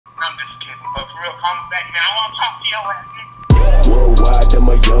real, comment back, man. I want to talk to your ass, nigga. Worldwide, I'm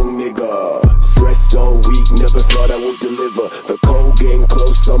a young nigga. Stressed all week, never thought I would deliver. The cold getting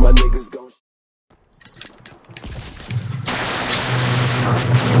close, all my niggas gon'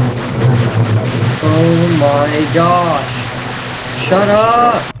 Oh my gosh. Shut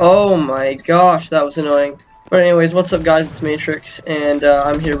up! Oh my gosh, that was annoying. But anyways, what's up guys, it's Matrix, and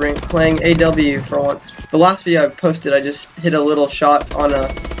I'm here playing AW for once. The last video I posted, I just hit a little shot on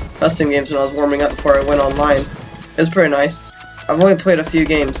custom games when I was warming up before I went online. It was pretty nice. I've only played a few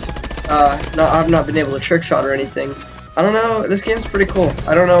games. I've not been able to trickshot or anything. I don't know, this game's pretty cool.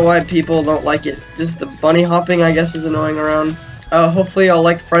 I don't know why people don't like it. Just the bunny hopping, I guess, is annoying around. Hopefully y'all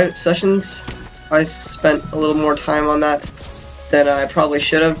like private sessions. I spent a little more time on that than I probably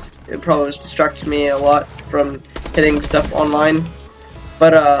should have. It probably distracted me a lot from hitting stuff online.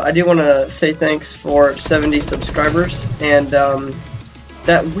 But I do want to say thanks for 70 subscribers, and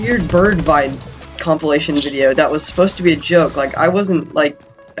that weird bird vine compilation video that was supposed to be a joke. Like, I wasn't like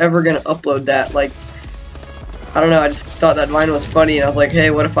ever gonna upload that. Like, I don't know, I just thought that vine was funny, and I was like, hey,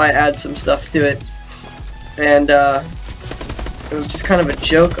 what if I add some stuff to it? And it was just kind of a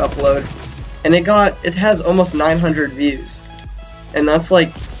joke upload, and it has almost 900 views, and that's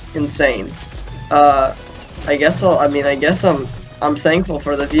like insane. I guess I'm thankful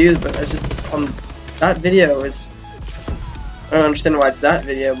for the views, but it's just that video is, I don't understand why it's that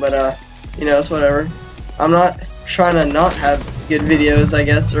video, but you know, it's whatever. I'm not trying to not have good videos, I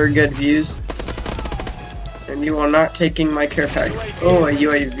guess, or good views. And you are not taking my care package. Oh, a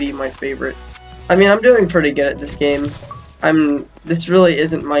UAV, my favorite. I mean, I'm doing pretty good at this game. This really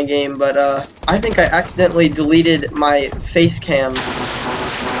isn't my game, but I think I accidentally deleted my face cam.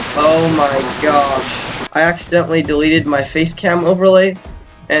 Oh my gosh. I accidentally deleted my face cam overlay,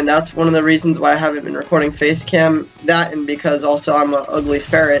 and that's one of the reasons why I haven't been recording face cam. That, and because also I'm an ugly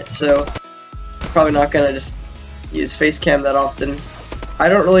ferret, so probably not gonna just use face cam that often. I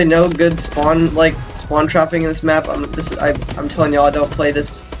don't really know good spawn trapping in this map. I'm telling y'all I don't play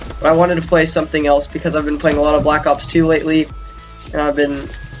this, but I wanted to play something else because I've been playing a lot of Black Ops 2 lately, and I've been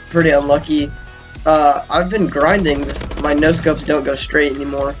pretty unlucky. I've been grinding, just my no-scopes don't go straight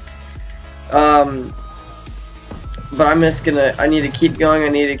anymore. But I'm just gonna, I need to keep going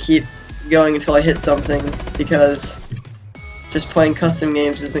until I hit something, because just playing custom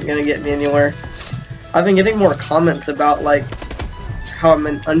games isn't gonna get me anywhere. I've been getting more comments about, like, how I'm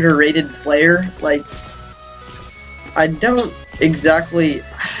an underrated player. Like, I don't exactly,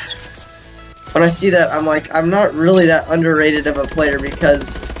 when I see that, I'm like, I'm not really that underrated of a player,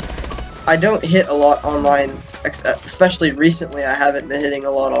 because I don't hit a lot online, especially recently. I haven't been hitting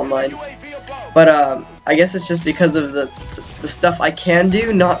a lot online, but I guess it's just because of the stuff I can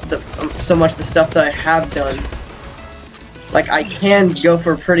do, not so much the stuff that I have done. Like, I can go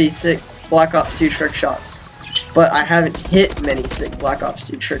for pretty sick Black Ops 2 trick shots, but I haven't hit many sick Black Ops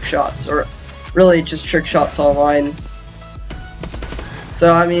 2 trick shots, or really just trick shots online.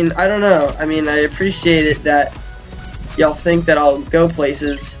 So, I mean, I don't know. I mean, I appreciate it that y'all think that I'll go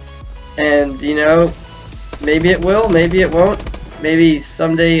places, and, you know, maybe it will, maybe it won't. Maybe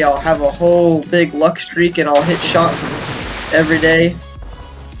someday I'll have a whole big luck streak and I'll hit shots every day,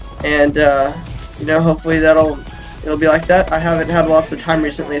 and, you know, hopefully it'll be like that. I haven't had lots of time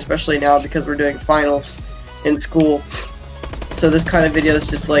recently, especially now because we're doing finals in school, so this kind of video is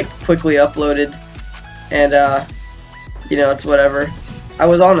just like quickly uploaded, and you know, it's whatever. I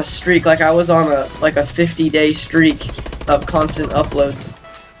was on a streak, like I was on a 50-day streak of constant uploads,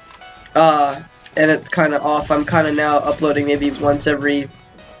 and it's kind of off. I'm kind of now uploading maybe once every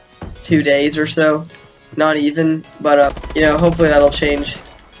 2 days or so, not even, but you know, hopefully that'll change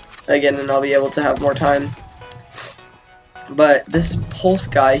again and I'll be able to have more time. But this Pulse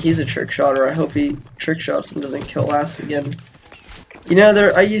guy, he's a trick shotter. I hope he trick shots and doesn't kill last again. You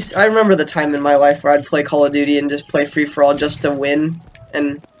know, I remember the time in my life where I'd play Call of Duty and just play free-for-all just to win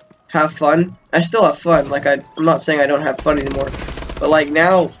and have fun. I still have fun. Like, I'm not saying I don't have fun anymore, but like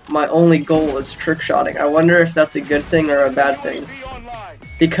now my only goal is trick shotting. I wonder if that's a good thing or a bad thing,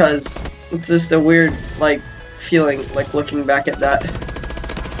 because it's just a weird like feeling, like looking back at that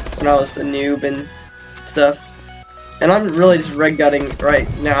when I was a noob and stuff. And I'm really just red gutting right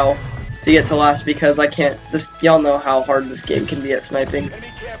now to get to last, because I can't. Y'all know how hard this game can be at sniping,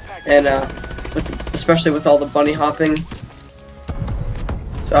 and especially with all the bunny hopping.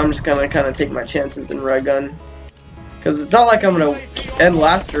 So I'm just gonna kind of take my chances in red gun, because it's not like I'm gonna end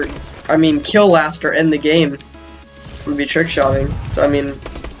last or, I mean, kill last or end the game. I'm gonna be trick shotting. So I mean,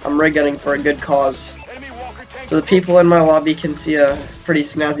 I'm red gunning for a good cause, so the people in my lobby can see a pretty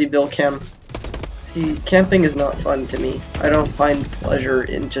snazzy bill cam. See, camping is not fun to me. I don't find pleasure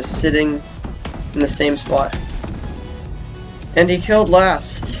in just sitting in the same spot. And he killed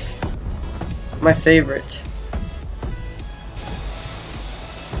last. My favorite.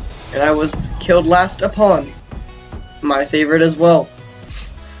 And I was killed last upon. My favorite as well.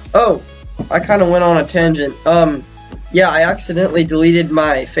 Oh, I kind of went on a tangent. Yeah, I accidentally deleted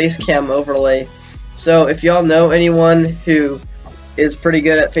my face cam overlay. So if y'all know anyone who is pretty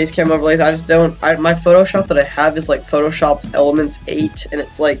good at face cam overlays, I just don't. My Photoshop that I have is like Photoshop's Elements 8, and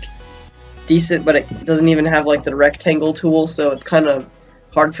it's like decent, but it doesn't even have like the rectangle tool, so it's kind of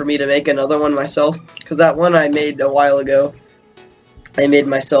hard for me to make another one myself. Because that one I made a while ago, I made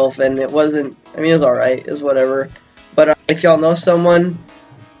myself, and it wasn't. I mean, it was alright. It was whatever. But if y'all know someone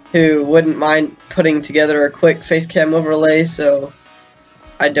who wouldn't mind putting together a quick face cam overlay so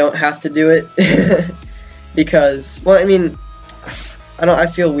I don't have to do it, because, well, I mean, I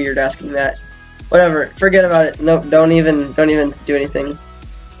feel weird asking that. Whatever, forget about it. Nope, don't even do anything.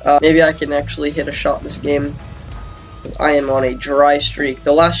 Maybe I can actually hit a shot this game, because I am on a dry streak.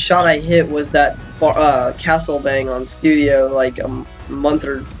 The last shot I hit was that castle bang on Studio like a month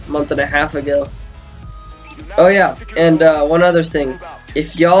and a half ago. Oh yeah, and one other thing.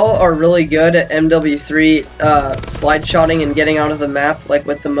 If y'all are really good at MW3 slide shotting and getting out of the map, like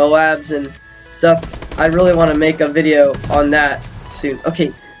with the Moabs and stuff, I really want to make a video on that soon.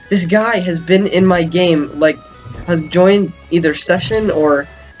 Okay, this guy has been in my game, like, has joined either session or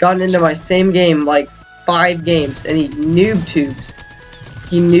gotten into my same game like 5 games, and he noob tubes.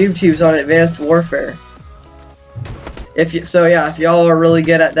 He noob tubes on Advanced Warfare. So yeah, if y'all are really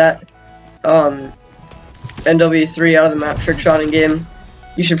good at that MW3 out of the map trickshotting game,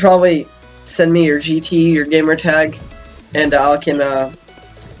 you should probably send me your GT, your gamer tag, and I can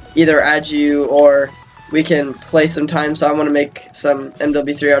either add you or we can play sometime. So I want to make some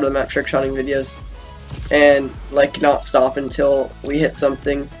MW3 out of the map trickshotting videos and like not stop until we hit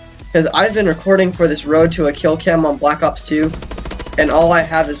something. Because I've been recording for this Road to a Kill Cam on Black Ops 2, and all I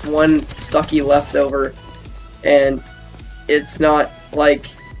have is one sucky leftover, and it's not like,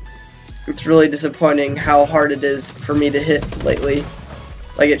 it's really disappointing how hard it is for me to hit lately.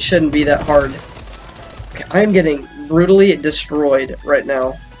 Like, it shouldn't be that hard. Okay, I am getting brutally destroyed right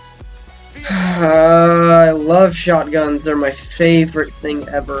now. I love shotguns. They're my favorite thing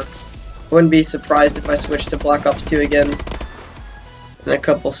ever. Wouldn't be surprised if I switched to Black Ops 2 again in a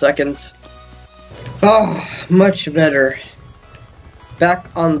couple seconds. Oh, much better.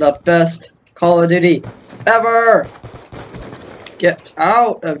 Back on the best Call of Duty ever! Get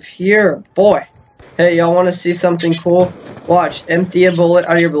out of here, boy. Hey, y'all want to see something cool? Watch, empty a bullet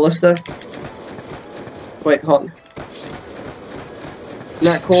out of your ballista. Wait, hold on. Isn't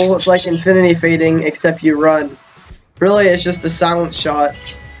that cool? It's like infinity fading, except you run. Really, it's just a silent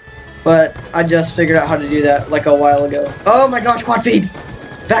shot. But I just figured out how to do that like a while ago. Oh my gosh, quad feed!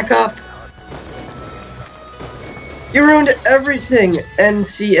 Back up! You ruined everything!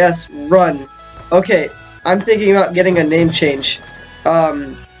 NCS, run. Okay, I'm thinking about getting a name change.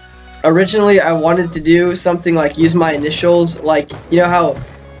 Originally I wanted to do something like use my initials, like, you know how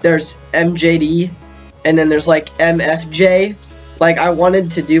there's MJD and then there's like MFJ? Like, I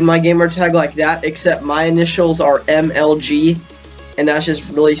wanted to do my gamer tag like that, except my initials are MLG, and that's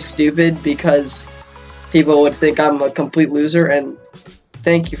just really stupid because people would think I'm a complete loser, and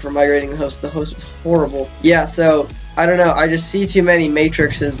thank you for migrating the host. The host was horrible. Yeah, so, I don't know, I just see too many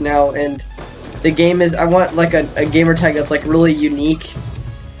matrices now, and the game is, I want like a gamer tag that's like really unique,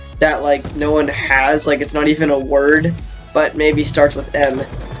 that like no one has, like it's not even a word, but maybe starts with M,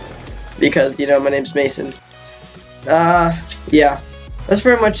 because, you know, my name's Mason. Yeah, that's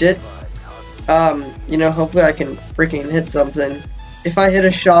pretty much it. You know, hopefully I can freaking hit something. If I hit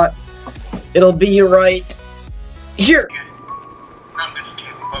a shot, it'll be right here. I'm just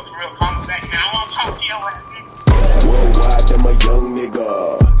kidding, but for real, call me back now. I want to talk to your ass. Worldwide, I'm a young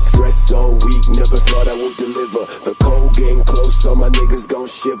nigga. Stressed so weak, never thought I would deliver. The cold getting close, so my niggas gon'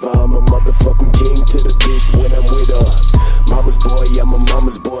 shiver. I'm a motherfucker.